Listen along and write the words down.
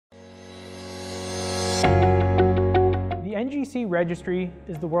NGC Registry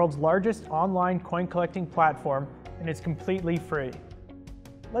is the world's largest online coin collecting platform, and it's completely free.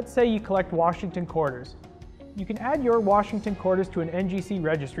 Let's say you collect Washington quarters. You can add your Washington quarters to an NGC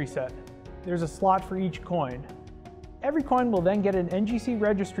Registry set. There's a slot for each coin. Every coin will then get an NGC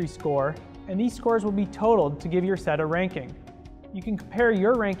Registry score, and these scores will be totaled to give your set a ranking. You can compare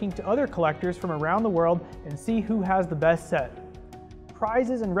your ranking to other collectors from around the world and see who has the best set.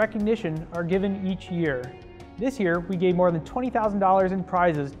 Prizes and recognition are given each year. This year, we gave more than $20,000 in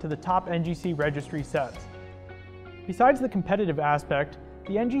prizes to the top NGC Registry sets. Besides the competitive aspect,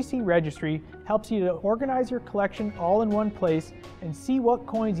 the NGC Registry helps you to organize your collection all in one place and see what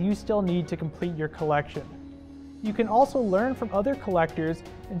coins you still need to complete your collection. You can also learn from other collectors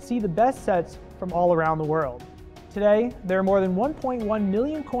and see the best sets from all around the world. Today, there are more than 1.1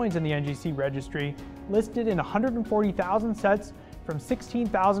 million coins in the NGC Registry, listed in 140,000 sets from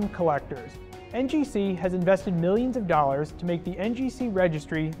 16,000 collectors. NGC has invested millions of dollars to make the NGC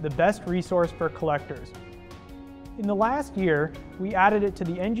Registry the best resource for collectors. In the last year, we added it to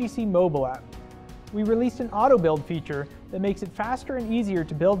the NGC mobile app. We released an auto build feature that makes it faster and easier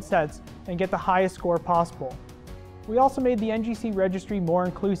to build sets and get the highest score possible. We also made the NGC Registry more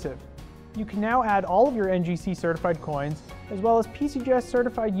inclusive. You can now add all of your NGC certified coins, as well as PCGS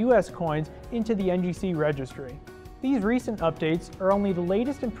certified US coins, into the NGC Registry. These recent updates are only the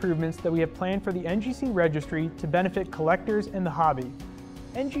latest improvements that we have planned for the NGC Registry to benefit collectors and the hobby.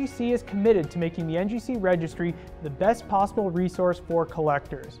 NGC is committed to making the NGC Registry the best possible resource for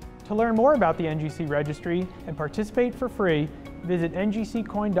collectors. To learn more about the NGC Registry and participate for free, visit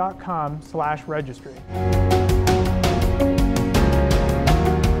ngccoin.com/registry.